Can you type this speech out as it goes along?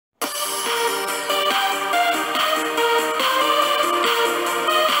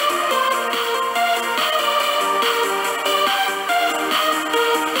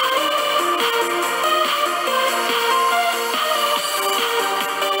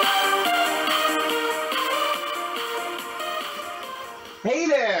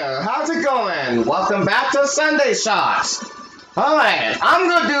and welcome back to Sunday Shots. Alright, I'm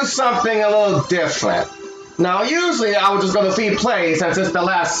gonna do something a little different. Now, usually I would just go to free play since it's the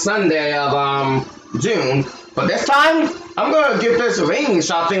last Sunday of June, but this time I'm gonna give this ring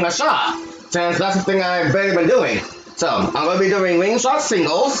shot thing a shot, since that's the thing I've barely been doing. So I'm gonna be doing ring shot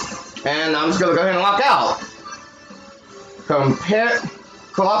singles, and I'm just gonna go ahead and lock out.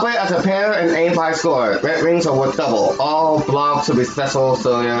 Cooperate as a pair and aim by score. Red rings are worth double. All blocks will be successful,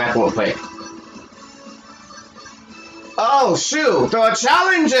 so your rank will play. Oh shoot! There are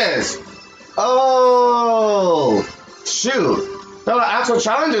challenges! Oh shoot! There are actual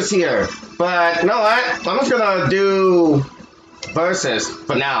challenges here. But you know what? I'm just gonna do versus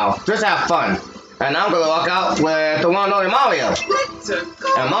for now. Just have fun. And I'm gonna walk out with the one and only Mario.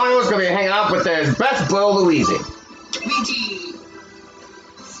 And Mario's gonna be hanging out with his best bro Luigi. Luigi.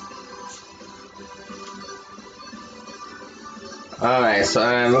 Alright, so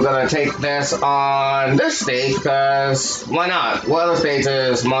we're gonna take this on this stage, because why not? What other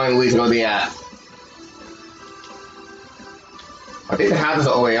stages Mario and Luigi gonna be at? I think the hazards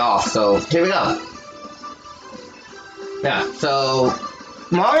are already off, so here we go. Yeah, so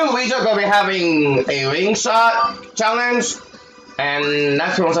Mario and Luigi are gonna be having a ring shot challenge, and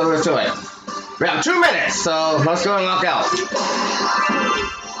that's what we're to it. We have 2 minutes, so let's go and lock out.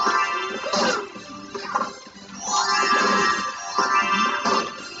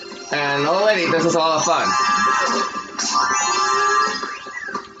 And already, this is a lot of fun.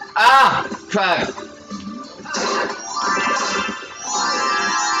 Ah! Crud.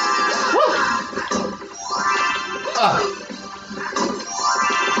 Woo!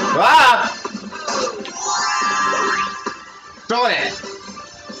 Ah! Throwing it.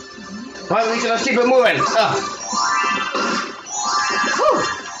 Well, we can just keep it moving. Woo!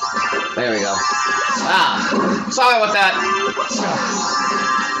 There we go. Ah! Sorry about that.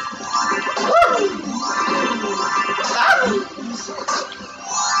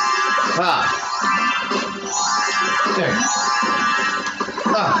 Ah. There.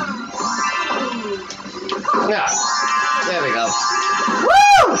 Yeah. There we go.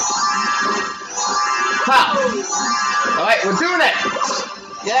 Woo! Ha! Alright, we're doing it!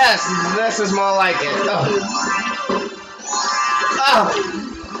 Yes, this is more like it.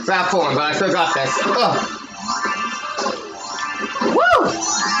 Bad form, but I still got this. Woo!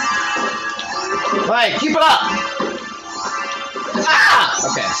 Alright, keep it up! Ah!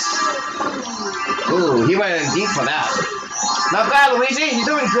 Okay. Ooh, he went in deep for that. Not bad, Luigi. You're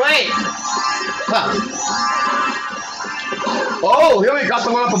doing great. Huh. Oh, here we got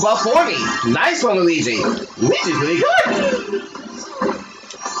the one up above 40. Nice one, Luigi. Luigi's really good.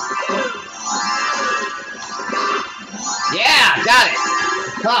 Yeah, got it.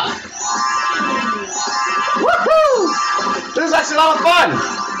 Huh. Woohoo! This is actually a lot of fun.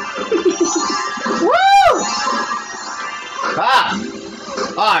 Woo! Ah!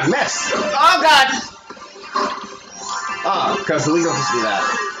 Oh, I missed! Oh, God! Oh, because Luigi wants to do that.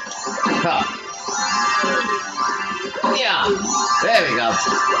 Huh. Yeah! There we go.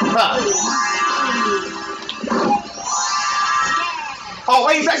 Huh. Oh,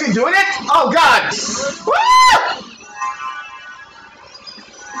 wait, he's actually doing it? Oh, God! Woo!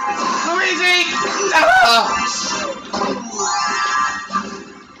 Luigi!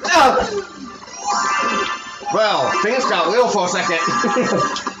 Well, things got real for a second.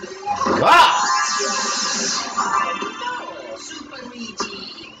 Ah! Super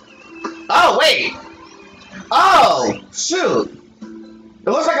Luigi. Oh, wait! Oh, shoot! It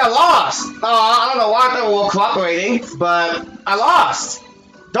looks like I lost! Oh, I don't know why I thought we were cooperating, but I lost!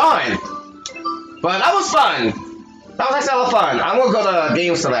 Darn! But that was fun! That was actually a lot of fun. I'm gonna go to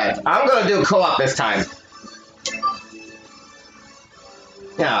Game Select. I'm gonna do co-op this time.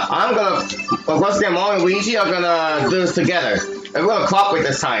 Yeah, I'm gonna, once again, Mario and Luigi are gonna do this together. And we're gonna cooperate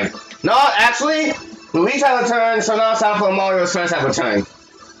this time. No, actually, Luigi has a turn, so now it's time for Mario's turn to have a turn.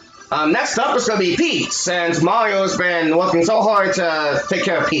 Next up is gonna be Peach, since Mario's been working so hard to take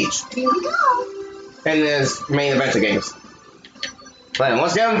care of Peach. Here we go. In his main adventure games. But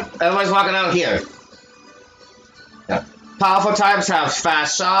once again, everybody's walking out here. Yeah. Powerful types have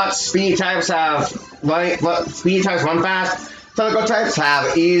fast shots, speed types have speed types run fast. Tentacle types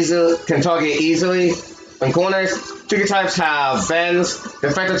have can target easily in corners. Tricky types have bends.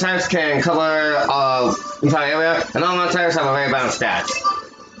 Defective types can cover entire area, and all types have a very balanced stats.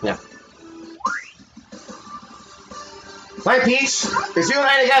 Yeah. Right, Peach? It's you and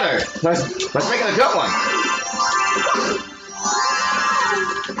I together. Let's make it a good one.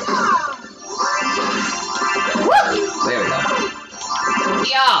 Woo! There we go.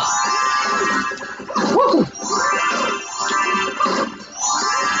 Yeah. Woo!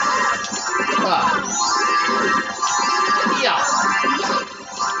 Ah.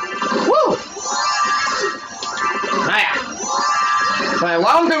 Alright,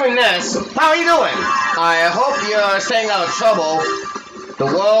 while I'm doing this, how are you doing? I hope you're staying out of trouble. The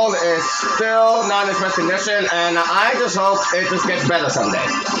world is still not in its best condition, and I just hope it just gets better someday.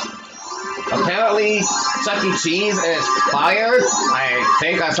 Apparently, Chuck E. Cheese is fired. I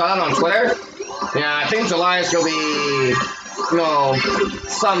think I saw it on Twitter. Yeah, I think July is gonna be,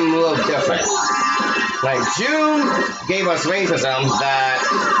 something a little different. Like, June gave us racism that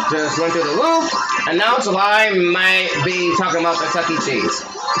just went through the roof, and now July might be talking about the Chuck E. Cheese.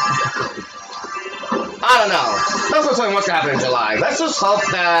 I don't know. Let's just what's gonna happen in July. Let's just hope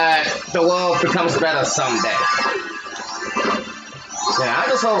that the world becomes better someday. Yeah, I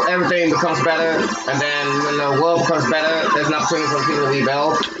just hope everything becomes better, and then when the world becomes better, there's an opportunity for people to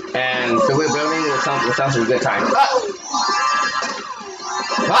rebuild, and the rebuilding will sound like a good time.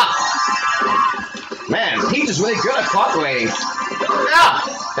 Man, Peach is really good at cooperating. Ah,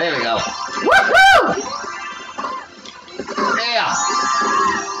 there we go. Woohoo! Yeah.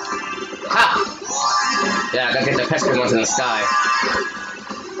 Ha! Yeah, I gotta get the pesky ones in the sky.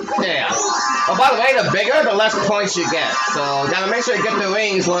 Yeah. Oh, by the way, the bigger, the less points you get. So, gotta make sure you get the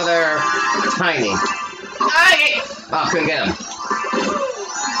rings where they're tiny. Oh, couldn't get them.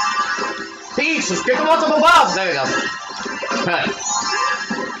 Peach, just get the multiple balls. There we go. Cut.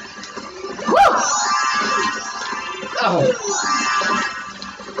 Woo! Oh.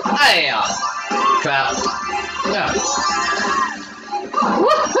 Hey, crap. Yeah.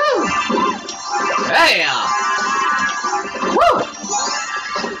 Woohoo! Hey, woo!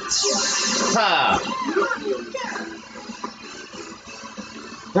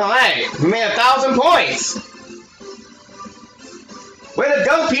 Alright, we made 1,000 points! Way to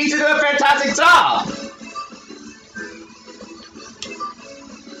go, Peach! You did a fantastic job!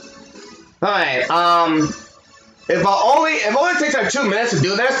 Alright, if it only takes like 2 minutes to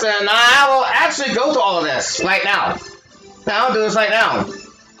do this, then I will actually go through all of this right now. I'll do this right now.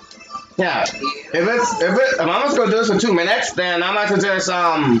 Yeah. If I'm just gonna do this for 2 minutes, then I'm gonna just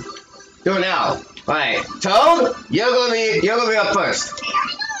do it now. Alright, Toad, you're gonna be up first.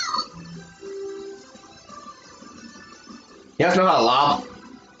 You guys know how to lob?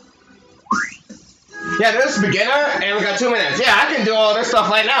 Yeah, this is beginner, and we got 2 minutes. Yeah, I can do all this stuff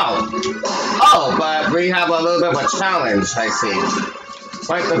right now. Oh, but we have a little bit of a challenge, I see.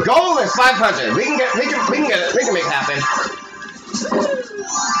 Right, the goal is 500. We can get it. We can make it happen.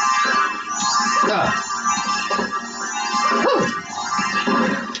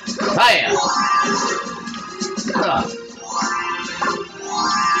 Hiya.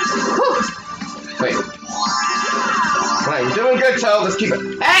 Wait. Right, you're doing good, Toad. Let's keep it.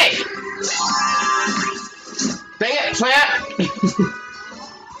 Hey! Dang it, plant!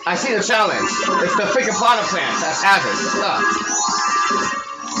 I see the challenge. It's the freaking fauna plant. That's hazard.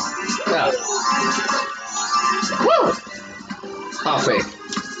 Woo! Oh, sweet.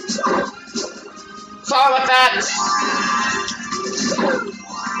 Sorry about that.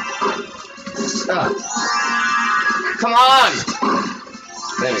 Come on!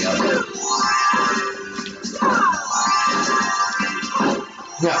 There we go.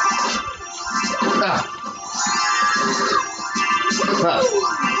 Yeah.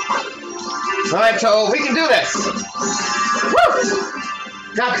 Alright, so we can do this! Woo!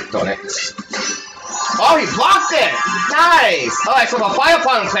 God darn it. Oh, he blocked it! Nice! Alright, so if a fire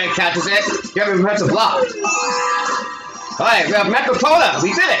plant catches it, you have to block. Alright, we have Mechapona!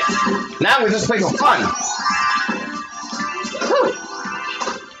 We did it! Now we just play for fun. Woo!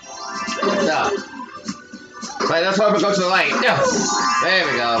 Yeah. Right, let's hope it goes to the light. Yeah. There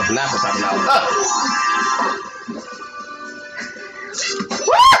we go. That's what I'm talking about.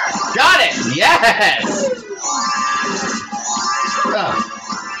 Got it! Yes!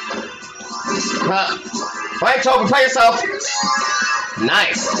 Right, Toby, play yourself.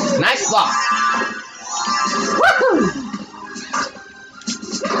 Nice. Nice block. Woohoo!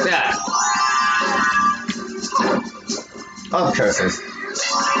 Yeah. Oh, curses.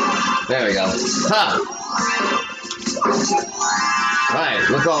 There we go. Huh. Right,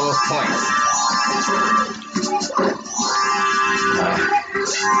 look at all those points.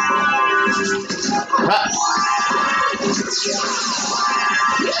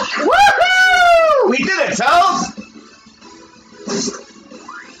 Woohoo! We did it, Toad!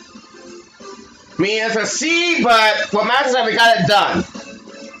 I mean, it's a C, but what matters is that we got it done.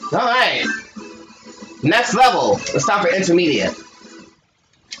 Alright. Next level. It's time for intermediate.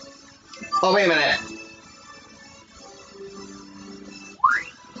 Oh, wait a minute.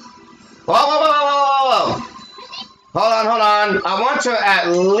 Whoa. Hold on. I want to at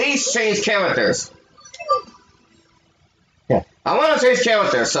least change characters. Yeah. I want to change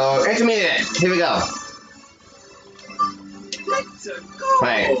characters, so intermediate. Here we go. Let's go.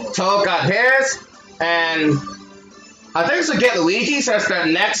 Right. Toad got his, and I think we should get Luigi since the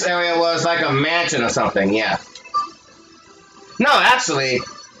next area was like a mansion or something, yeah. No, actually,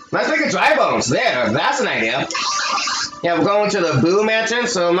 let's make a Dry Bones there. That's an idea. Yeah, we're going to the Boo Mansion,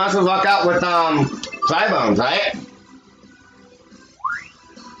 so we might as well walk out with Dry Bones, right?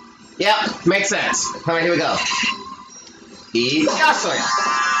 Yep, makes sense. Alright, here we go. Yasoya!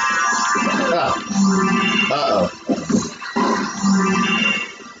 Uh-oh.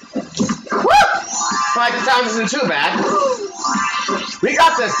 Woo! 5 times isn't too bad. We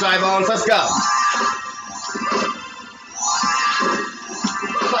got this, Dry Bones. Let's go.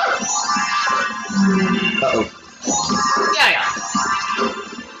 Uh-oh. Yeah.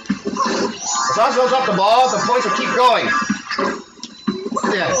 As long as it goes up the ball, the points will keep going.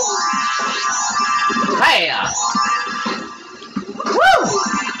 Yeah. Hey! Woo!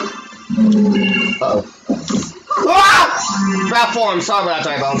 Uh-oh. Ah! Bad form. Sorry about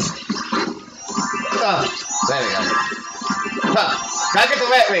that, Dry Bones. There we go. Gotta get the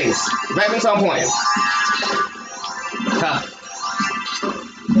red rings. Red rings on point.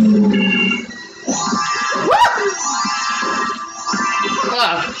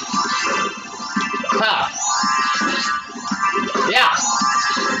 Yeah.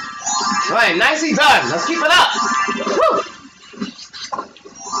 Alright, nicely done. Let's keep it up. Woo.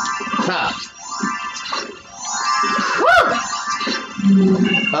 Woo.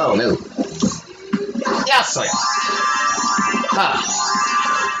 Oh no. Yes, sir.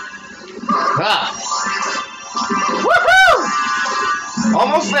 Woohoo!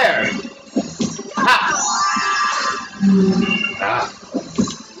 Almost there.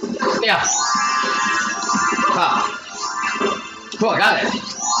 Yeah. Cool, I got it.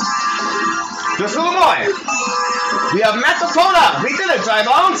 Just a little more. We have met the quota. We did it, Dry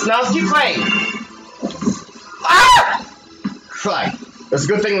Bones. Now let's keep playing. Ah! Right. It's a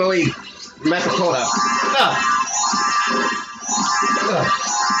good thing we met the quota. Oh no.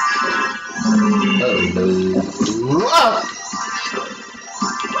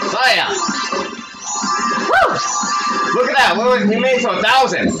 Oh yeah. Woo! Look at that. We made it to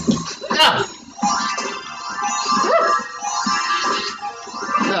 1,000.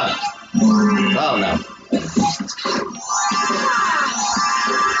 Oh no.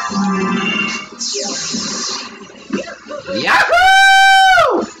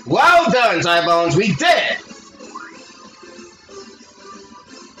 Yahoo! Well done, Dry Bones. We did it.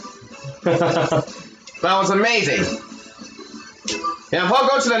 That was amazing. Yeah, if I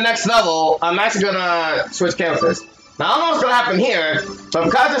go to the next level, I'm actually gonna switch characters. Now, I don't know what's gonna happen here, but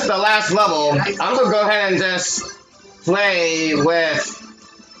because it's the last level, I'm gonna go ahead and just play with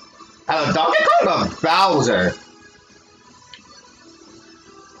Donkey Kong or Bowser?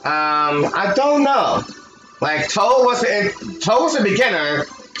 I don't know. Like, Toad was a beginner,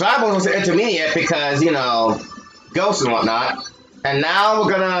 Dry Bones was an intermediate because, you know, ghosts and whatnot. And now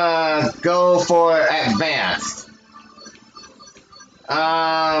we're gonna go for advanced.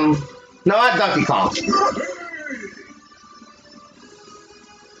 No, not Donkey Kong.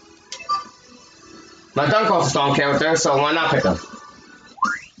 My Donkey Kong's a strong character, so why not pick him?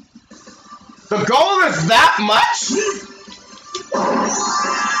 The goal is that much?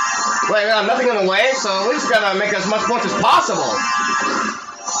 Wait, we got nothing in the way, so at least gotta make as much points as possible.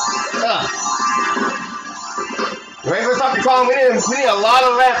 Ready for Donkey Kong? We need a lot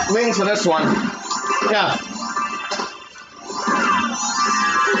of red wings for this one. Yeah.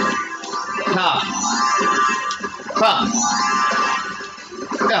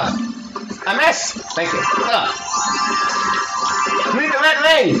 Yeah. I missed. Thank you. We need the red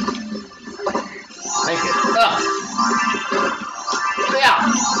ring. Thank you. Yeah.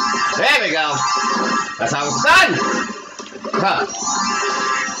 There we go. That's how it's done.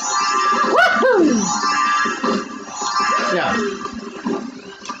 Woohoo! Yeah.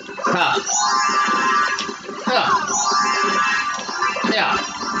 Yeah.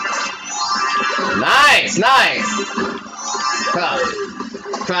 Nice, nice.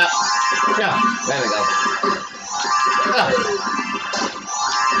 Yeah. There we go.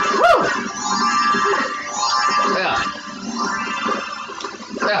 Woo! Yeah.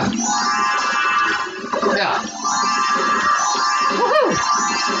 Yeah. Yeah. Woohoo!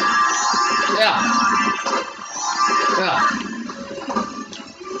 Yeah. Yeah.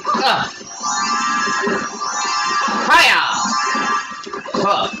 Hiya!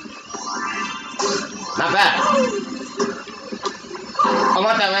 Huh. Not bad. I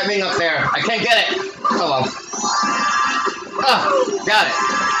want that red ring up there. I can't get it. Oh well. Got it.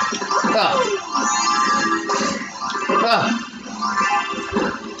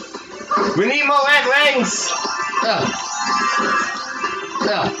 We need more red rings.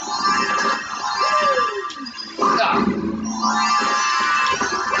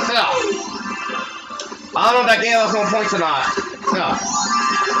 I don't know if that gave us no points or not.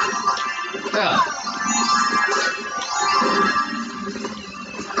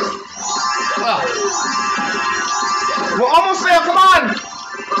 We're almost there, come on!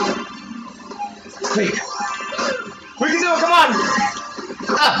 Wait. We can do it, come on!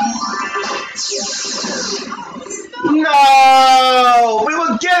 No! We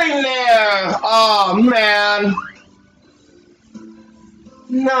were getting there! Oh, man.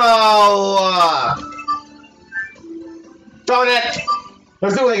 No! Darn it!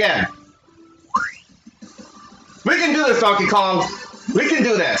 Let's do it again. We can do this, Donkey Kong. We can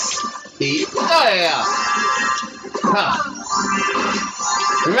do this. Oh, yeah. Huh.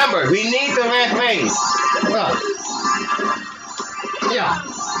 Remember, we need the red rings. Yeah.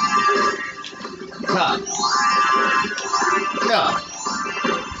 Huh. Yeah.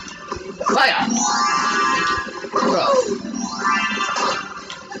 Fire.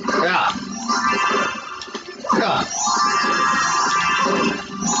 Yeah. Yeah.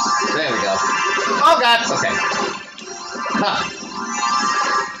 There we go. Oh God. Okay. Huh.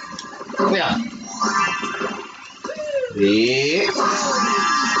 Yeah. The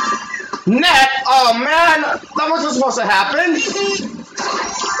net. Oh man, that wasn't supposed to happen.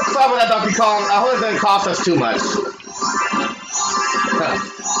 Sorry about that, Donkey Kong. I hope it didn't cost us too much. Huh.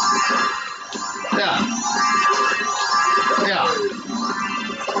 Yeah. Yeah.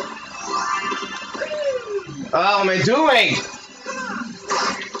 What am I doing?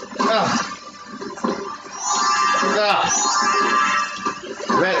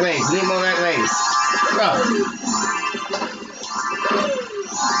 Red wings. Need more red wings.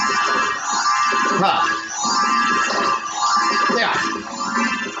 Huh. Yeah.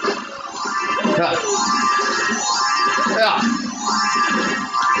 Huh. Yeah.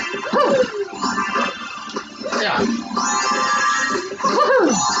 Woo. Yeah. Woohoo.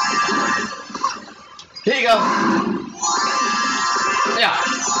 Here you go. Yeah.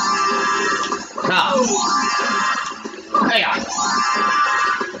 Now. Yeah.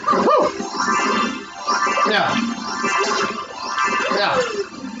 Woo. Yeah. Yeah.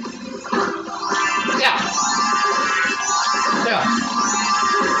 Yeah. Yeah.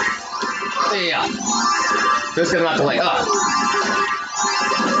 Yeah. Just gonna have to wait up.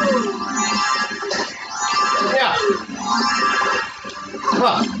 Yeah.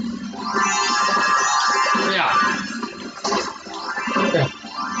 Huh. Yeah. Yeah.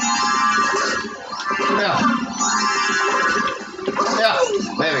 Yeah. Yeah.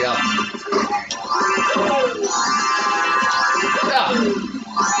 There we go. Yeah.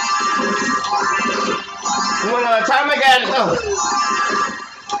 One more time again.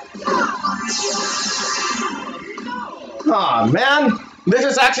 Oh man, this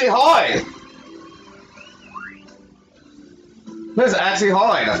is actually hard. This is actually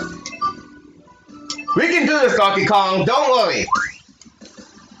hard. We can do this, Donkey Kong. Don't worry.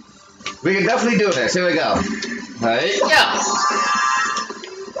 We can definitely do this. Here we go. Right? Yeah.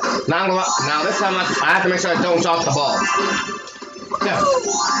 Now this time I have to make sure I don't drop the ball. Yeah.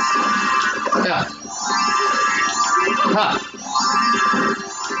 Yeah. Huh.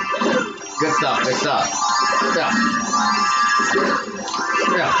 Good stuff. Good stuff. Yeah.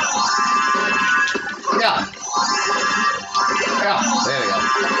 Yeah. Yeah. Yeah. There we go.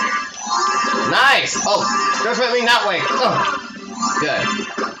 Nice. Oh, just went me that way. Oh. Good.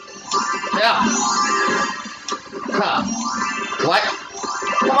 Yeah. Huh. What?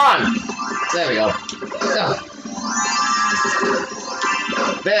 Come on. There we go. Yeah.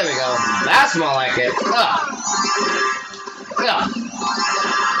 There we go. That's more like it. Yeah.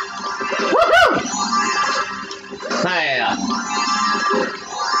 Woohoo! Hiya.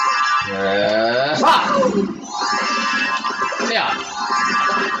 Ha! Yeah.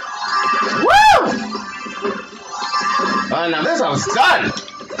 Woo! Now this one's done.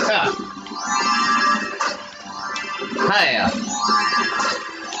 Yeah. Hiya.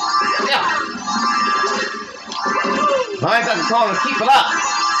 Yeah. Alright, Dr. Collins, keep it up.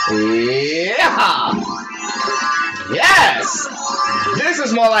 Yeah. Yes. This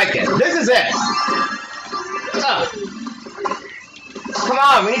is more like it. This is it. Come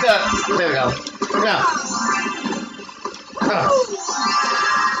on, we need to. There we go. Yeah.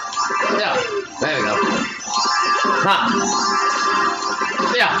 Yeah. There we go. Ha.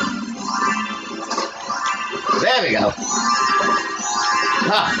 Yeah. There we go.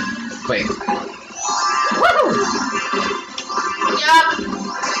 Ha. Wait. Woohoo! Yup.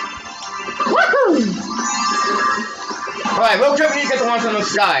 Woohoo! Alright, real quick when you get the ones in the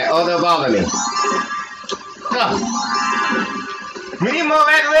sky, or they'll bother me. We need more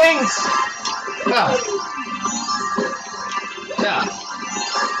red rings. Yeah. Yeah.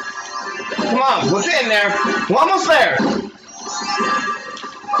 Come on, we're getting there. We're almost there.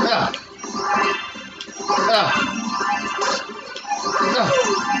 Yeah. Yeah. Yeah.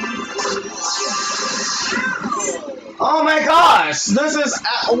 Oh my gosh, this is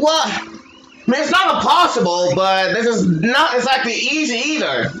what? I mean, it's not impossible, but this is not exactly easy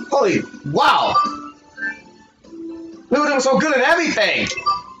either. Holy wow! We were doing so good at everything.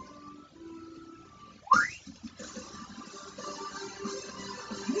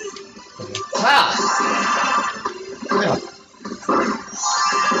 Wow! Yeah.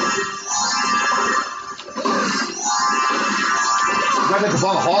 I'm gonna hit the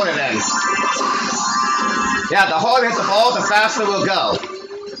ball harder then. Yeah, the harder hit the ball, the faster we'll go.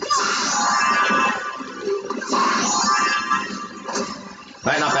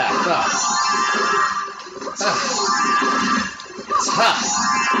 Right, not bad.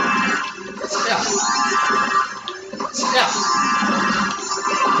 Yeah. Yeah.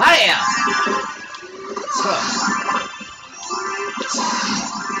 Hiya.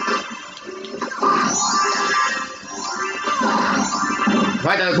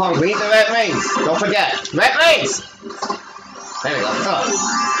 Right, Dr. Kong, we need the red rings. Don't forget. Red rings! There we go.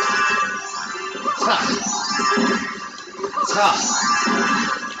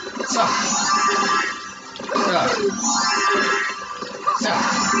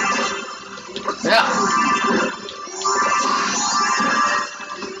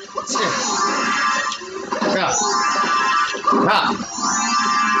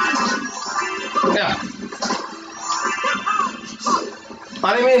 I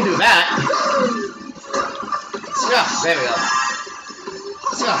didn't mean to do that. Yeah, there we go.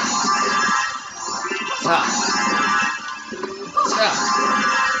 Yeah. Yeah.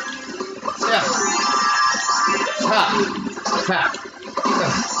 Yeah. Yeah. Ha. Ha.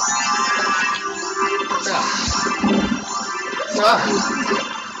 Yeah. Yeah.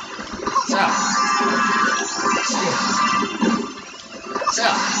 Yeah.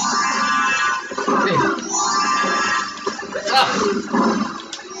 Yeah.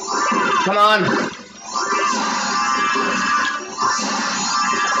 Come on.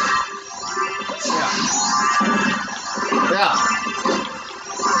 Yeah. Yeah.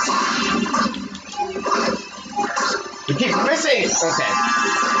 We keep missing. Okay.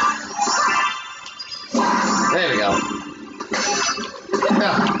 There we go.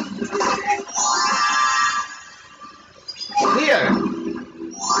 Yeah. Here.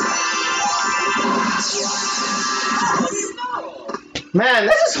 Man,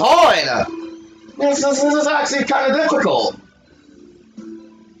 this is hard. This is actually kind of difficult.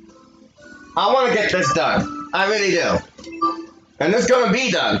 I want to get this done. I really do. And it's going to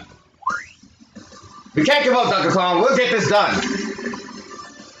be done. We can't give up, Dr. Kong. We'll get this done.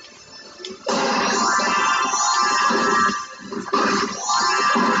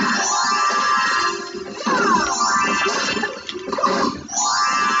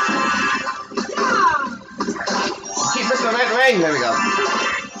 Keep missing the red ring. There we go.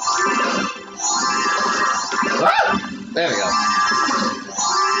 Ah! There we go.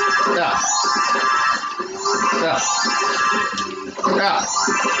 Yeah. Yeah. Yeah.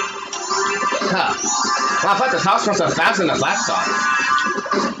 Huh. Wow, I thought the top scrolls are faster than the flat stop.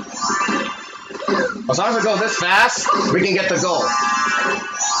 As long as we go this fast, we can get the goal.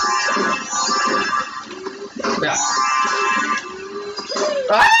 Yeah.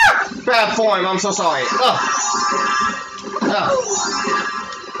 Ah! Bad form, I'm so sorry. Oh. Oh.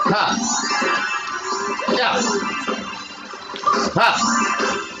 Huh. Yeah. Huh.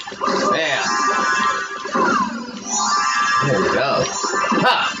 Yeah. There we go.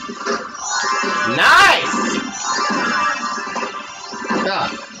 Huh. Nice! Yeah.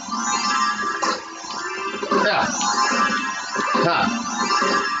 Yeah. Huh.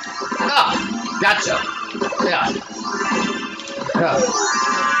 Ah! Gotcha. Yeah. Yeah.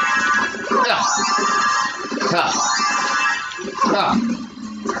 Yeah. Huh. Huh.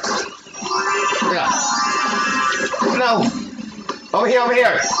 Yeah. No! Over here, over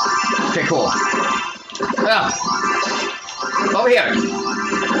here! Okay, cool. Yeah. Over here.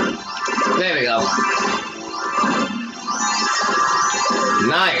 There we go.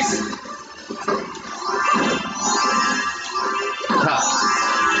 Nice. Huh.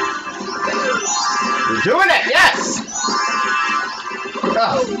 We're doing it, yes!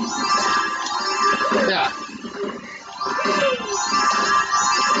 Oh. Yeah.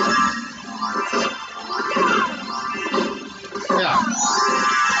 Yeah.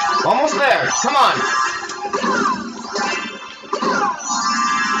 Almost there. Come on.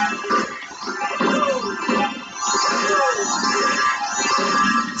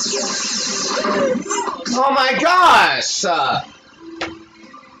 Oh my gosh!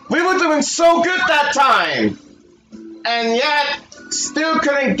 We were doing so good that time! And yet, still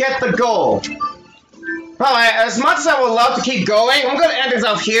couldn't get the goal. Alright, as much as I would love to keep going, I'm gonna end this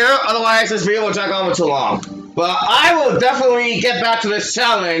off here, otherwise this video will drag on for too long. But I will definitely get back to this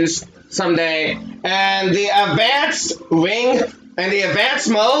challenge someday, and the advanced wing and the advanced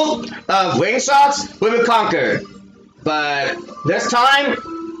mode of wing shots will be conquered. But this time,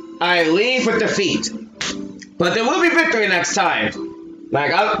 I leave with defeat. But there will be victory next time.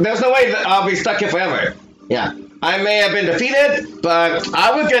 Like, there's no way that I'll be stuck here forever. Yeah. I may have been defeated, but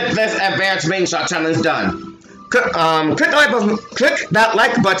I will get this advanced wing shot challenge done. Click that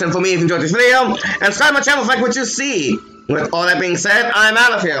like button for me if you enjoyed this video, and subscribe to my channel if you like what you see. With all that being said, I'm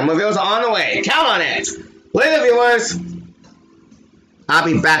out of here. My videos are on the way. Count on it. Later, viewers. I'll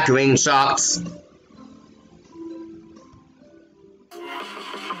be back, wing shots.